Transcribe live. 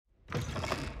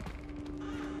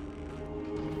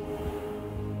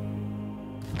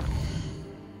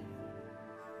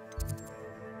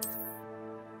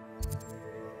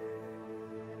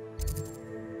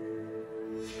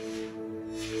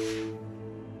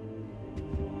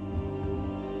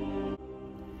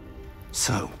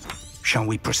So, shall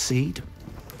we proceed?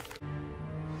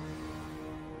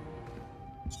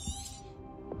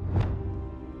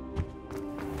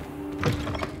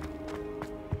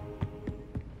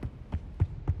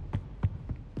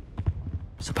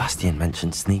 Sebastian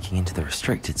mentioned sneaking into the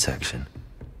restricted section.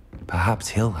 Perhaps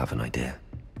he'll have an idea.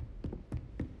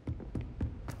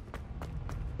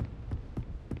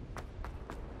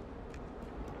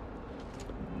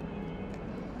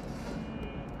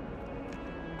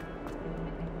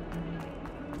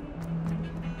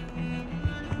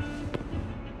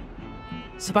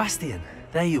 Sebastian,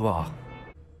 there you are.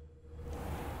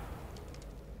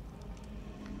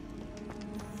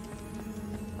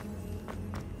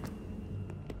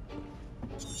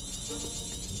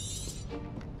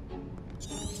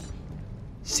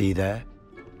 See there?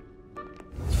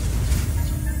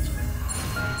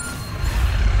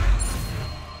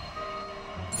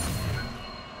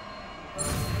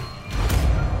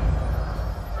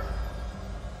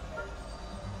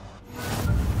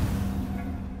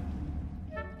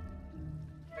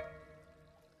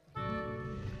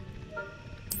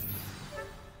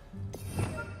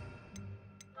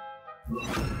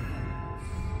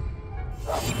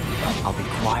 I'll be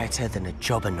quieter than a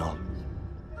jobberknoll.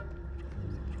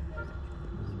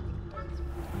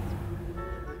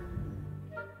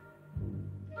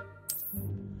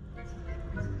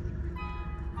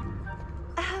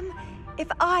 If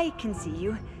I can see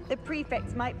you, the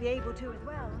prefects might be able to as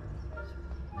well.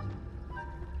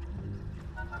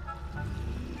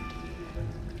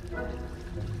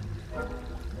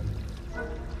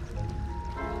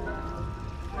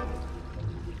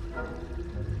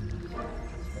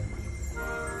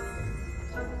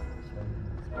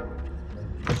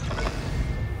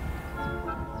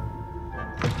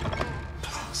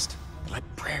 Blast! The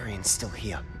librarian's still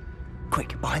here.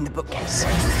 Quick, behind the bookcase.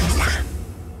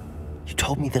 You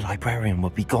told me the librarian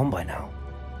would be gone by now.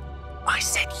 I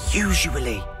said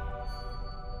usually.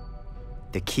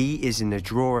 The key is in the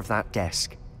drawer of that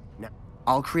desk. Now,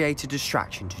 I'll create a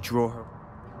distraction to draw her.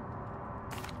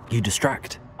 You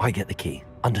distract, I get the key.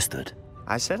 Understood.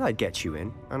 I said I'd get you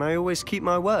in, and I always keep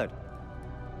my word.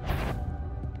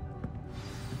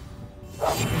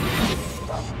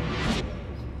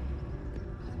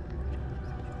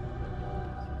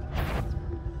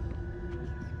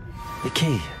 The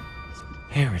key.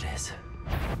 Here it is.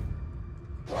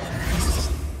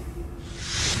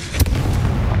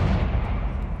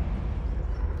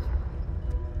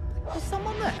 Is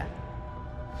someone there?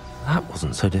 That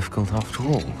wasn't so difficult after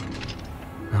all.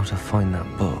 Now to find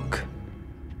that book.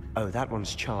 Oh, that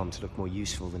one's charmed to look more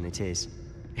useful than it is.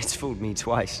 It's fooled me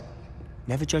twice.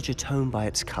 Never judge a tome by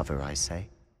its cover, I say.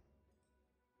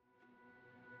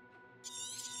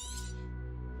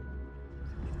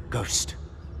 Ghost,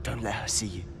 don't let her see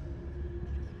you.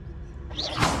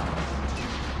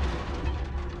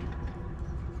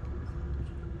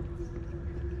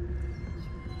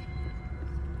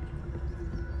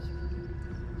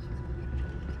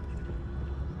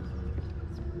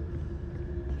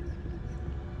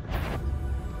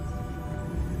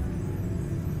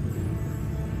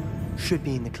 Should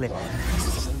be in the clip. No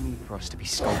need for us to be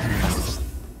skulking about.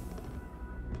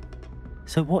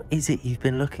 So what is it you've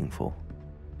been looking for?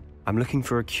 I'm looking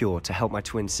for a cure to help my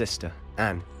twin sister,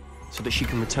 Anne, so that she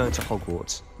can return to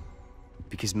Hogwarts.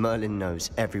 Because Merlin knows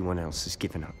everyone else has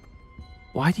given up.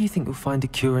 Why do you think you'll find a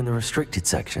cure in the restricted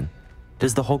section?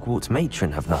 Does the Hogwarts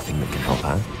matron have nothing that can help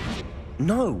Anne?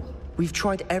 No! We've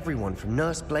tried everyone from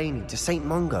Nurse Blaney to St.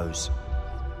 Mungo's.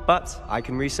 But I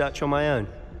can research on my own.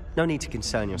 No need to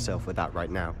concern yourself with that right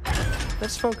now.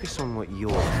 Let's focus on what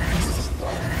you're...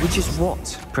 Which is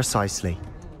what, precisely?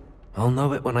 I'll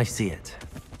know it when I see it.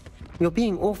 You're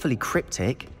being awfully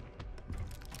cryptic.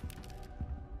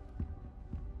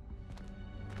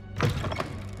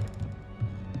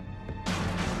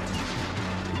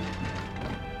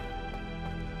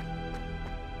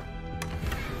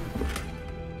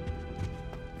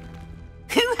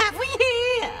 Who have we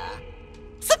here?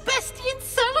 Sebastian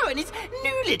Solo and his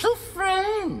new little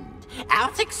friend.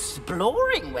 Out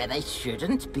exploring where they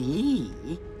shouldn't be.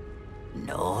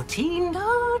 Naughty,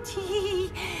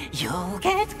 naughty, you'll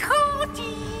get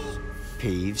caughty.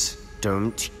 Peeves,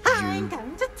 don't you... I'm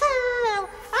going to tell,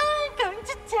 I'm going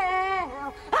to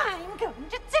tell, I'm going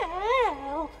to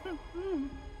tell.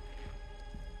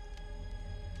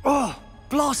 Oh,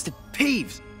 blasted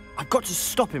Peeves! I've got to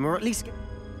stop him, or at least...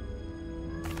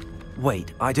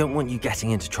 Wait, I don't want you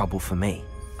getting into trouble for me.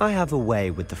 I have a way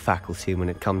with the faculty when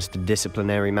it comes to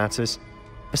disciplinary matters.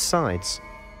 Besides...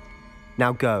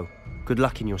 Now go. Good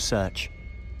luck in your search.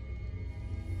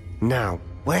 Now,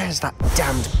 where has that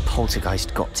damned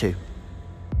poltergeist got to?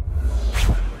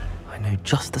 know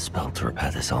just the spell to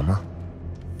repair this armor.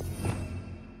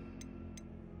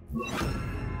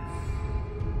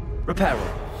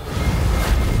 Repairer.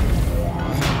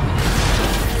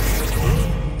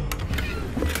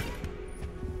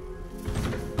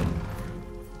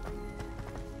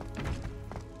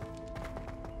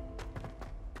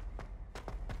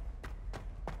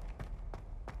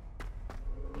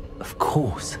 Of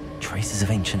course, traces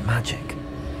of ancient magic.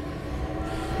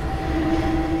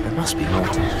 There must be more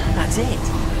to it. That's it!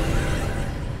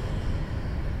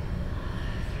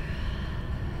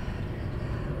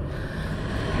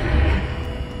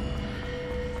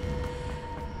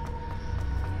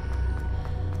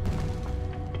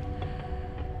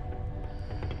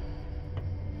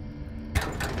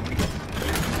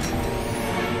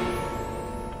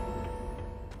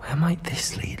 Where might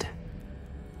this lead?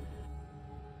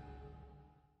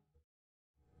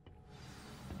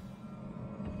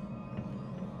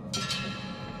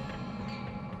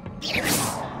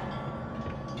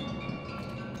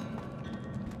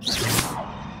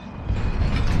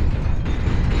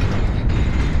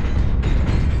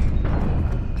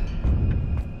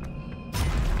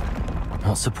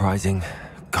 Not surprising.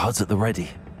 Guards at the ready.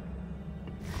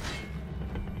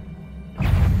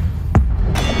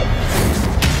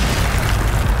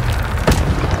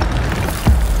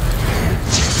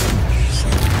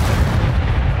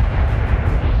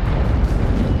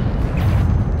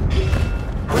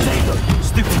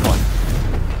 Stupid one.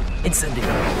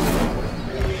 Incendio.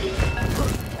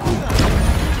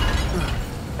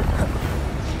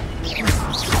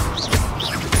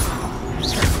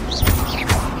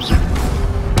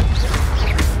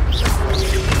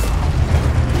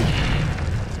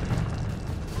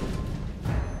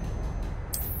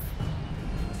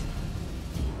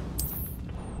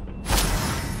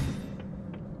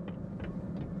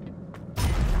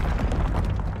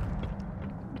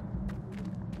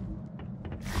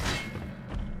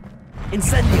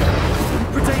 Incendio!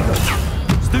 Protego!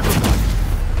 Stupefy!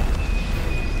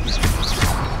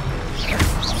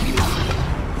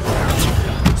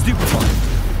 Stupefy!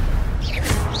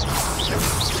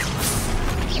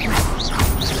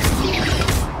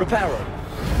 Reparo!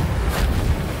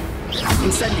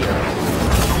 Incendio!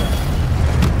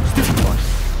 Stupefy!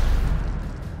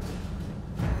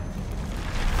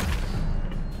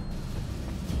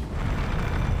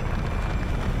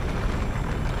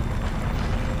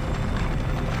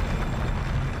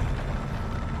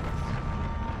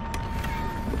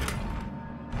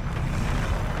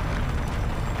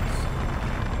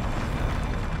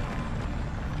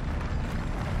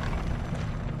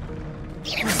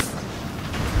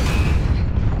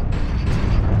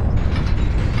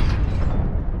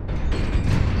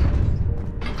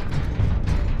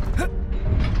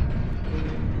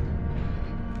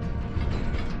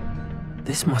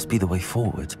 This must be the way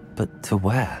forward, but to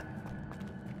where?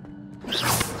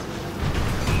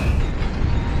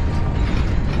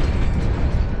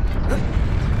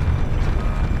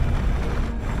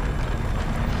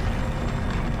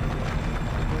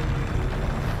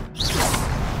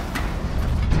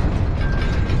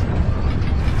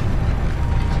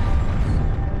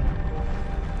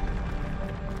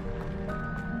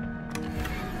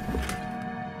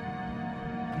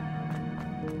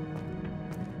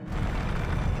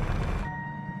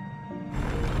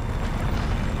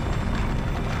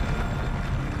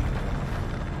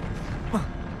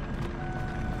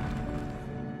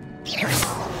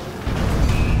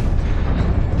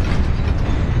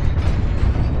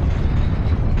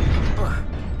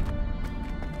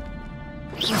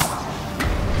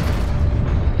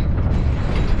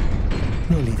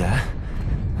 Nearly there.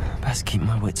 Best keep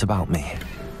my wits about me.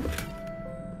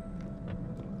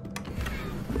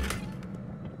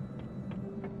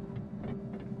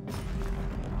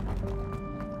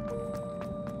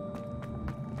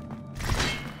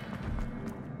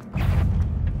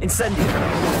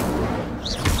 Incendio!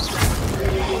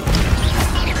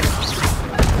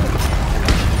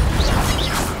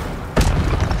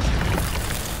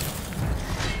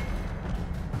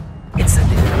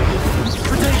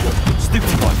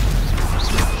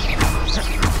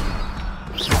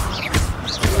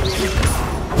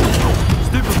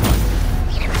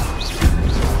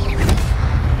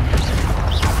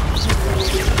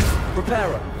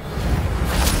 Reparo.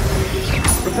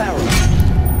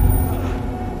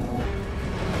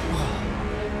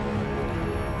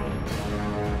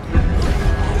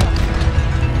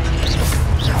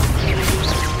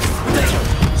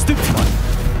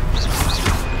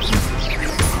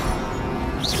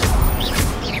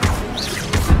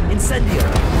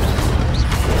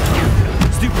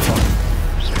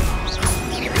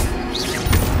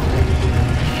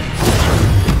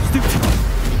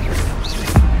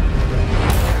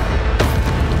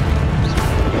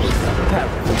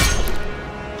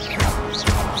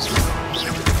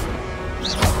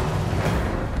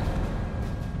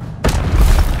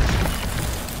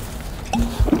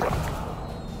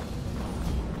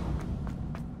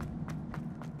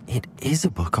 is a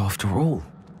book after all.